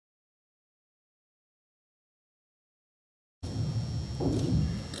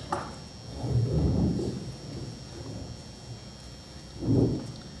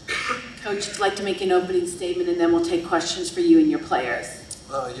would you like to make an opening statement, and then we'll take questions for you and your players?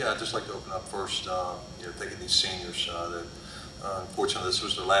 Yeah, I'd just like to open up first, thanking these seniors that unfortunately this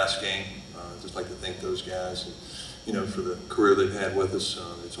was their last game. I'd just like to thank those guys, and, for the career they've had with us.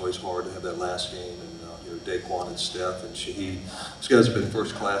 It's always hard to have that last game, and Daquan and Steph and Shahid. These guys have been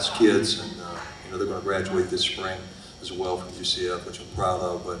first-class kids, and they're going to graduate this spring as well from UCF, which I'm proud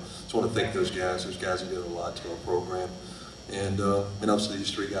of. But I just want to thank those guys. Those guys have given a lot to our program, and obviously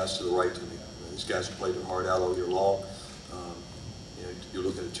these three guys to the right to me. These guys have played their heart out all year long. You're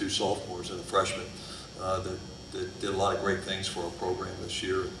looking at two sophomores and a freshman that did a lot of great things for our program this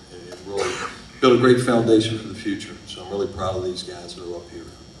year, and really built a great foundation for the future. So I'm really proud of these guys that are up here.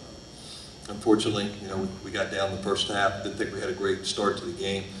 Unfortunately, we got down in the first half. Didn't think we had a great start to the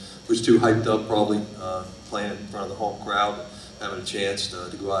game. Was too hyped up, probably playing in front of the home crowd, having a chance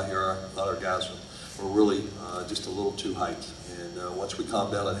to go out here. I thought our guys were really just a little too hyped. And once we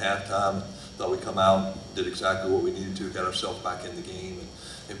calmed down at halftime, thought we'd come out, did exactly what we needed to, got ourselves back in the game,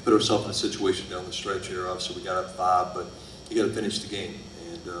 and put ourselves in a situation down the stretch here. Obviously, we got up 5, but you got to finish the game.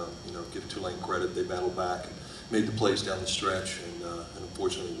 And give Tulane credit, they battled back and made the plays down the stretch, and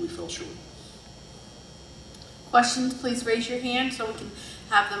unfortunately, we fell short. Questions, please raise your hand so we can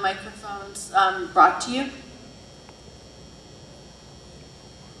have the microphones brought to you.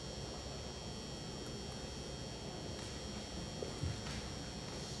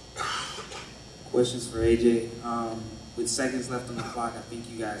 Questions for AJ. With seconds left on the clock, I think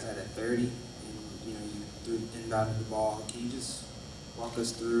you guys had a 30, and you threw inbounded the ball. Can you just walk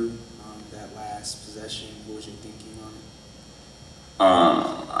us through that last possession? What was your thinking on it?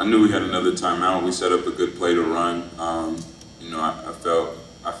 I knew we had another timeout. We set up a good play to run. I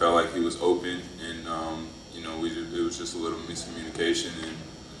felt like he was open, and it was just a little miscommunication,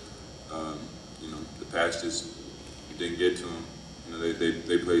 and the pass just didn't get to him.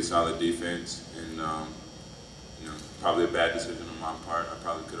 They played solid defense, and probably a bad decision on my part. I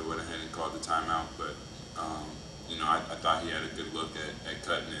probably could have went ahead and called the timeout, but I thought he had a good look at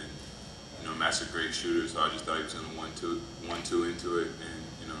cutting in. Matt's a great shooter, so I just thought he was going to 1-2 into it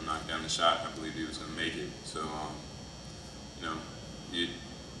and knock down the shot. I believe he was going to make it. So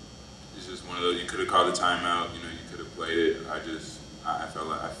it's just one of those. You could have called the timeout. You could have played it. I felt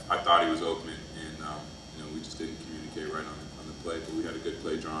like I thought he was open, and we just didn't communicate right on the play. But we had a good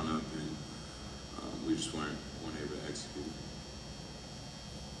play drawn up, and we just weren't able to execute.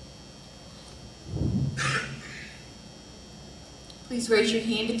 Please raise your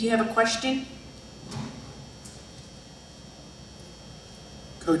hand if you have a question.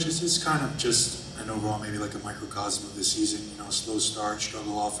 Coach, is this kind of just an overall, maybe like a microcosm of the season? Slow start,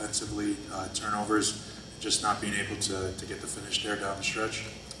 struggle offensively, turnovers, just not being able to get the finish there down the stretch?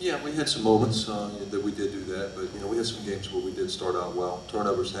 Yeah, we had some moments that we did do that, but we had some games where we did start out well.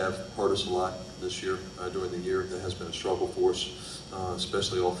 Turnovers have hurt us a lot this year, during the year. That has been a struggle for us,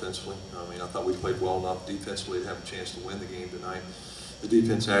 especially offensively. I thought we played well enough defensively to have a chance to win the game tonight. The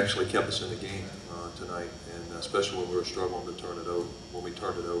defense actually kept us in the game tonight, and especially when we were struggling to turn it over, when we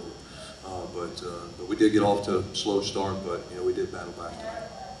turned it over. But we did get off to a slow start, but we did battle back tonight.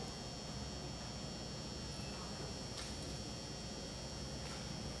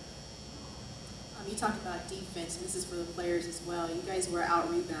 You talked about defense, and this is for the players as well. You guys were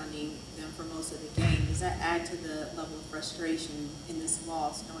out-rebounding them for most of the game. Does that add to the level of frustration in this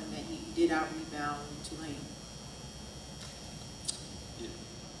loss, knowing that you did out-rebound Tulane?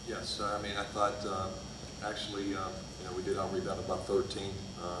 Yes, I thought actually, we did out-rebound about 13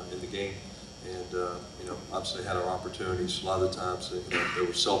 in the game, and obviously had our opportunities. A lot of the times, there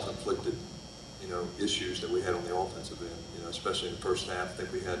were self-inflicted issues that we had on the offensive end, especially in the first half. I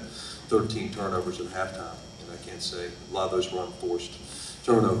think we had 13 turnovers at halftime, and I can't say a lot of those were unforced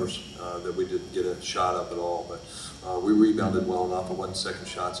turnovers that we didn't get a shot up at all, but we rebounded well enough. It wasn't second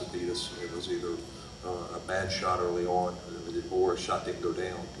shots that beat us. It was either a bad shot early on or a shot didn't go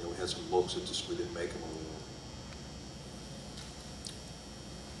down. We had some looks that just we didn't make them early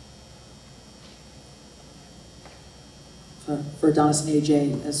on. For Adonis and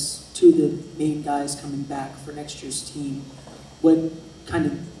AJ, as two of the main guys coming back for next year's team, what do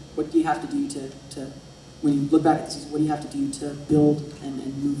you have to do to when you look back at the season, what do you have to do to build and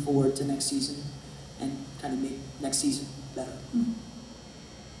move forward to next season and kind of make next season better?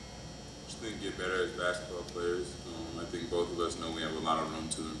 Just think get better as basketball players. I think both of us know we have a lot of room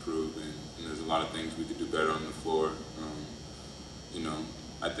to improve, and there's a lot of things we could do better on the floor.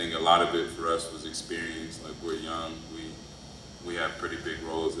 I think a lot of it for us was experience. Like, we're young, we have pretty big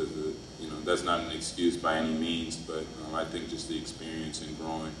roles as that's not an excuse by any means, but I think just the experience and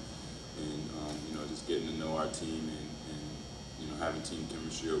growing and just getting to know our team and having team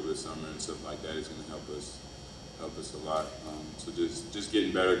chemistry over the summer and stuff like that is going to help us a lot. So just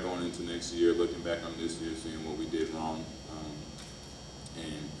getting better going into next year, looking back on this year, seeing what we did wrong,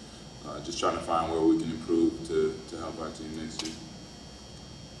 and just trying to find where we can improve to help our team next year.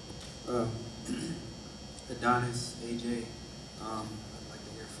 Adonis, AJ, I'd like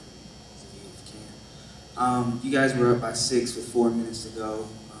to hear from you if you can. You guys were up by 6 with 4 minutes to go.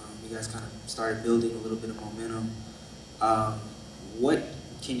 You guys kind of started building a little bit of momentum. What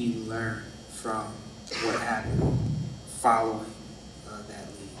can you learn from what happened following that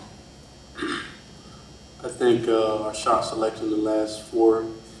lead? I think our shot selection in the last 4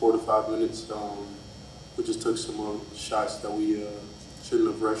 to 5 minutes, we just took some shots that we shouldn't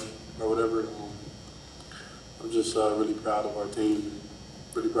have rushed or whatever. I'm just really proud of our team and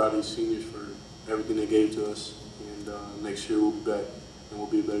really proud of these seniors for everything they gave to us. And next year we'll be back and we'll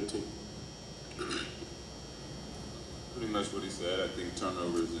be a better team. Pretty much what he said. I think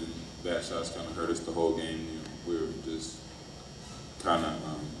turnovers and bad shots kind of hurt us the whole game. You know, we were just kind of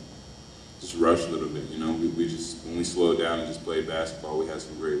just rushed a little bit. You know, we just, when we slowed down and just played basketball, we had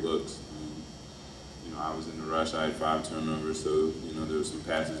some great looks. You know, I was in the rush. I had 5 turnovers, so you know there were some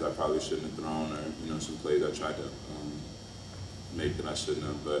passes I probably shouldn't have thrown, or you know some plays I tried to make that I shouldn't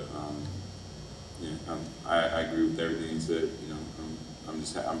have. But yeah, I agree with everything he said. You know,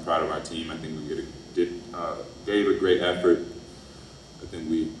 I'm proud of our team. I think we gave a great effort. I think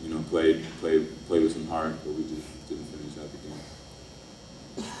we played with some heart, but we just didn't finish out the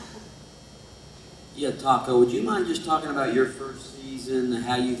game. Yeah, Taco, would you mind just talking about your first season,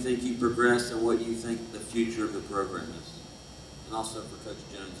 how you think you progressed, and what you think the future of the program is? And also for Coach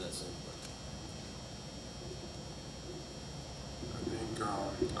Jones, that same question. I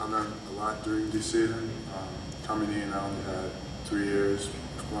think I learned a lot during this season. Coming in, I only had 3 years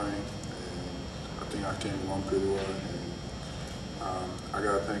of playing, and I think I came along pretty well. And I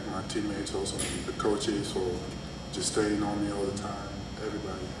got to thank my teammates, also the coaches, for just staying on me all the time.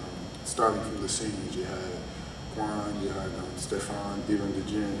 Everybody. Starting from the seniors, you had Quan, you had Stefan, even the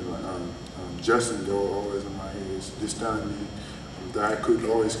junior, Justin, they were always in my ears, just telling me that I could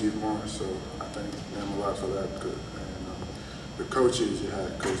always give more, so I thank them a lot for that. And the coaches, you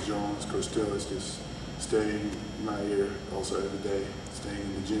had Coach Jones, Coach Tillis, just staying in my ear also every day, staying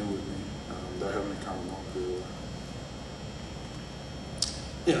in the gym with me. That helped me come along pretty well.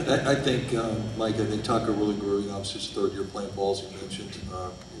 Yeah, I think, Mike, I think Tucker really grew. Obviously, his 3rd year playing ball, as you mentioned.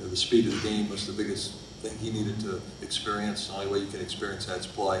 The speed of the game was the biggest thing he needed to experience. The only way you can experience that's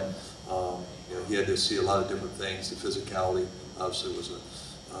play. He had to see a lot of different things. The physicality, obviously,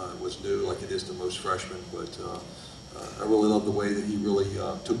 was new, like it is to most freshmen. But I really love the way that he really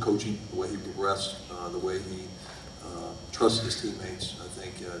took coaching, the way he progressed, the way he trusted his teammates. I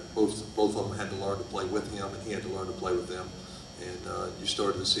think both of them had to learn to play with him, and he had to learn to play with them. And you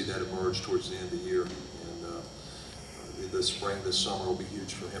started to see that emerge towards the end of the year. And this spring, this summer will be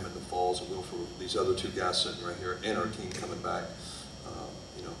huge for him in the falls, and will for these other 2 guys sitting right here, and our team coming back.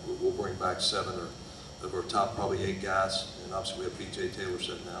 We'll bring back 7 of our top probably 8 guys, and obviously we have B.J. Taylor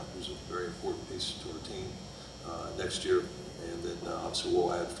sitting out, who's a very important piece to our team next year. And then obviously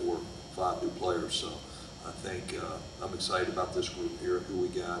we'll add 4 or 5 new players. So I think I'm excited about this group here, who we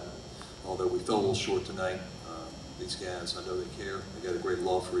got. Although we fell a little short tonight. These guys, I know they care. They got a great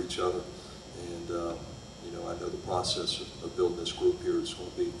love for each other, and I know the process of building this group here is going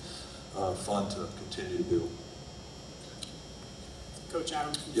to be fun to continue to build. Coach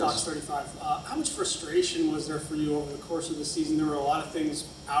Adams from Yes. Fox 35. How much frustration was there for you over the course of the season? There were a lot of things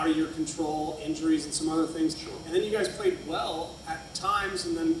out of your control, injuries and some other things, Sure. and then you guys played well at times,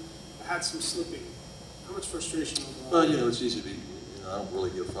 and then had some slipping. How much frustration overall? Well, it's easy to be. I don't really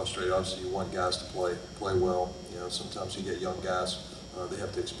get frustrated. Obviously, you want guys to play well. Sometimes you get young guys, they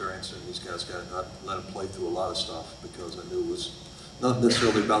have to experience it, and these guys got to not let them play through a lot of stuff, because I knew it was not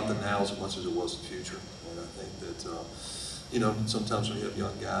necessarily about the now as much as it was the future. And I think that, sometimes when you have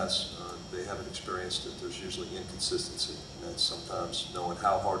young guys, they haven't experienced it. There's usually inconsistency, and that's sometimes knowing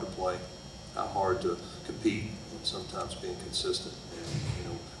how hard to play, how hard to compete, and sometimes being consistent.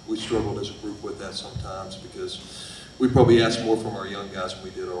 And, we struggled as a group with that sometimes, because we probably asked more from our young guys than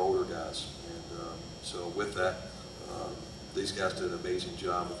we did our older guys. And so with that, these guys did an amazing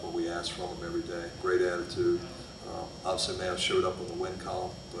job with what we asked from them every day. Great attitude. Obviously, may have showed up on the win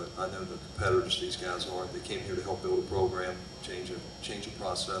column, but I know the competitors these guys are. They came here to help build a program, change a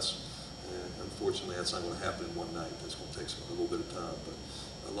process. And unfortunately, that's not going to happen in one night. That's going to take a little bit of time. But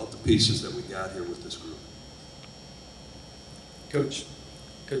I love the pieces that we got here with this group. Coach,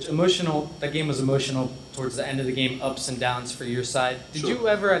 that game was emotional towards the end of the game, ups and downs for your side. Did Sure. you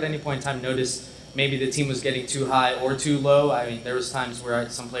ever at any point in time notice maybe the team was getting too high or too low? I mean, there was times where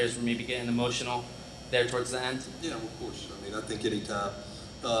some players were maybe getting emotional there towards the end. Yeah, well, of course. I mean, I think anytime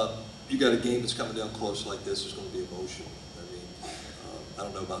you got a game that's coming down close like this, it's going to be emotional. I mean, I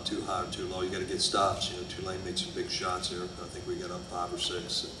don't know about too high or too low. You got to get stops. You know, Tulane made some big shots there. I think we got up 5 or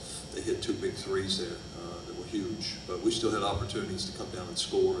 6. They hit 2 big threes there that were huge. But we still had opportunities to come down and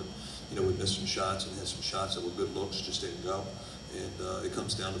score. And, you know, we missed some shots and had some shots that were good looks, just didn't go. And it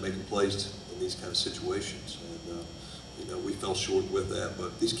comes down to making plays in these kind of situations. And, you know, we fell short with that.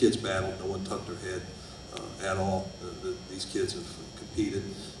 But these kids battled. No one tucked their head at all. These kids have competed.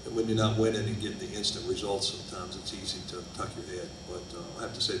 And when you're not winning and getting the instant results, sometimes it's easy to tuck your head. But I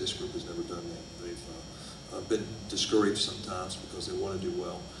have to say this group has never done that. They've been discouraged sometimes because they want to do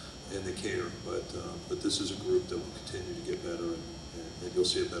well and they care. But this is a group that will continue to get better, and you'll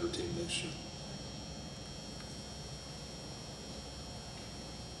see a better team next year.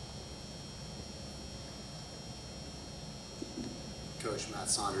 Coach Matt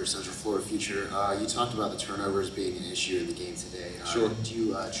Saunders, Central Florida Future. You talked about the turnovers being an issue in the game today. Sure. Do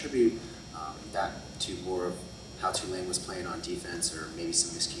you attribute that to more of how Tulane was playing on defense, or maybe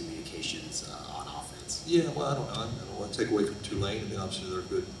some miscommunications on offense? Yeah, well, I don't know. I don't want to take away from Tulane. I mean, obviously they're a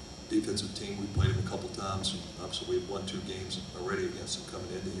good defensive team. We played them a couple times. And obviously we've won 2 games already against them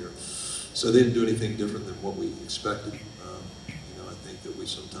coming into here. So they didn't do anything different than what we expected. You know, I think that we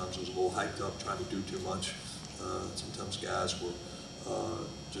sometimes was a little hyped up, trying to do too much. Sometimes guys were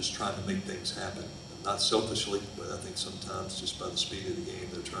just trying to make things happen. Not selfishly, but I think sometimes just by the speed of the game,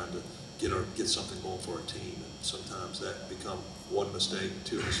 they're trying to get something going for our team. And sometimes that become 1 mistake,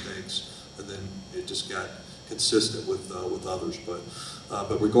 2 mistakes, and then it just got consistent with others. But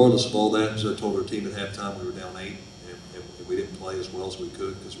regardless of all that, as I told our team at halftime, we were down 8, and we didn't play as well as we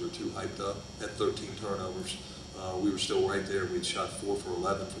could because we were too hyped up. Had 13 turnovers. We were still right there. We'd shot 4 for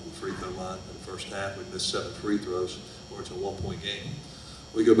 11 from the free throw line in the first half. We missed 7 free throws, where it's a 1-point game.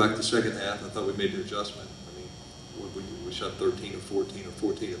 We go back to the second half. I thought we made the adjustment. I mean, we shot 13 or 14 or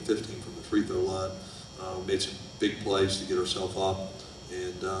 14 or 15 from the free throw line. We made some big plays to get ourselves up,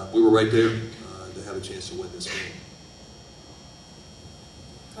 and we were right there to have a chance to win this game.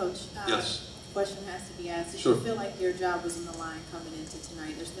 Coach, yes. Question has to be asked. Did Sure. you feel like your job was in the line coming into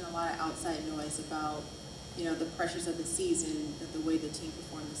tonight? There's been a lot of outside noise about, you know, the pressures of the season, the way the team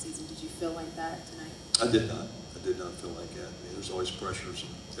performed this season. Did you feel like that tonight? I did not. I did not feel like that. I mean, there's always pressures in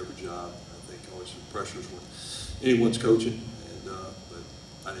every job. I think always pressures when anyone's coaching,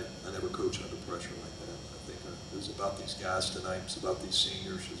 but I never coach under pressure like that. I think it was about these guys tonight. It's about these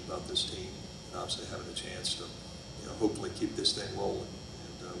seniors. It's about this team, and obviously having a chance to, you know, hopefully keep this thing rolling.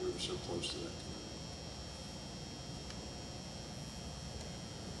 And we were so close to that.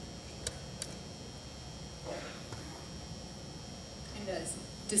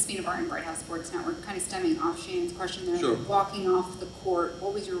 Despina Barton, Bright House Sports Network, kind of stemming off Shane's question there. Sure. Walking off the court,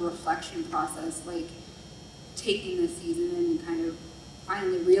 what was your reflection process like, taking this season and kind of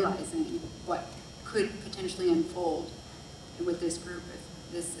finally realizing what could potentially unfold with this group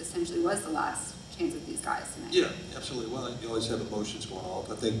if this essentially was the last chance of these guys tonight? Yeah, absolutely. Well, you always have emotions going off.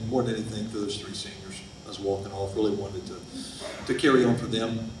 I think more than anything for those 3 seniors, I was walking off, really wanted to carry on for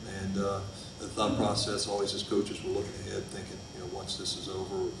them. And the thought process always as coaches, we're looking ahead thinking, you know, once this is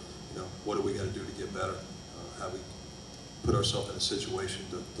over, you know, what do we got to do to get better? How we put ourselves in a situation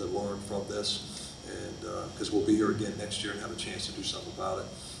to learn from this, and because we'll be here again next year and have a chance to do something about it,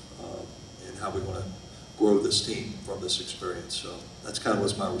 and how we want to grow this team from this experience. So that's kind of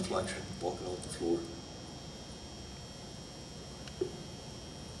was my reflection walking off the floor.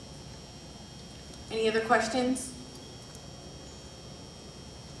 Any other questions?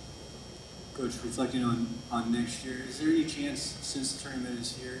 Coach, reflecting on next year, is there any chance, since the tournament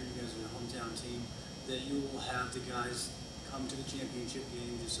is here, you guys are a hometown team, that you will have the guys come to the championship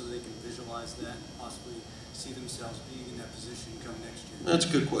game just so they can visualize that and possibly see themselves being in that position come next year? That's a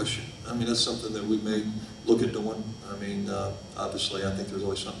good question. I mean, that's something that we may look at doing. I mean, obviously, I think there's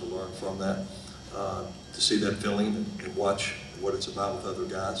always something to learn from that, to see that feeling and watch what it's about with other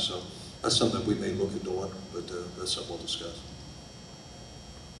guys. So that's something we may look at doing, but that's something we'll discuss.